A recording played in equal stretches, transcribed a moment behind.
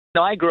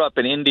No, I grew up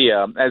in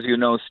India, as you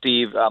know,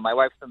 Steve. My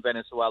wife's from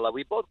Venezuela.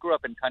 We both grew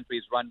up in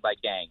countries run by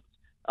gangs.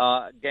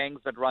 Gangs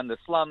that run the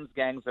slums,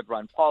 gangs that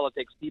run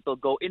politics. People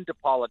go into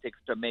politics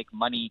to make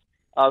money.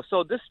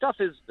 So this stuff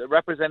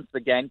represents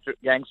the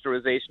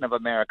gangsterization of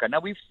America.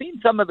 Now, we've seen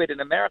some of it in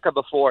America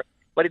before,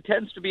 but it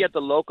tends to be at the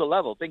local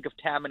level. Think of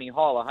Tammany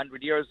Hall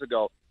 100 years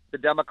ago. The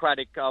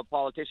Democratic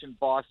politician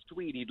Boss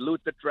Tweed, he'd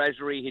loot the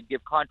treasury, he'd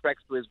give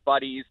contracts to his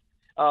buddies.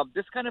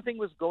 This kind of thing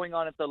was going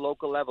on at the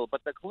local level,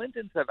 but the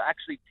Clintons have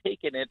actually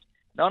taken it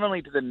not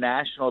only to the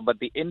national but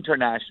the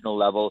international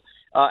level,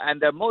 and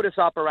their modus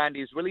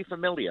operandi is really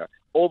familiar.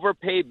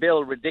 Overpay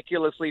Bill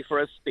ridiculously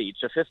for a speech,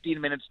 a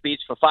 15-minute speech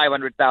for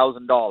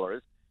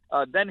 $500,000.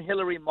 Then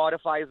Hillary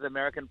modifies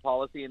American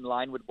policy in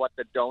line with what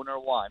the donor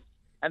wants,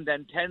 and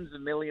then tens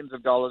of millions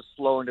of dollars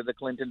flow into the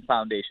Clinton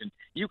Foundation.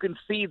 You can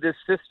see this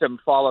system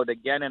followed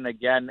again and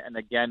again and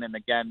again and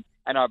again,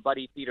 and our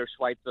buddy Peter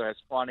Schweitzer has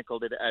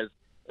chronicled it as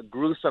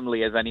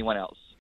gruesomely as anyone else.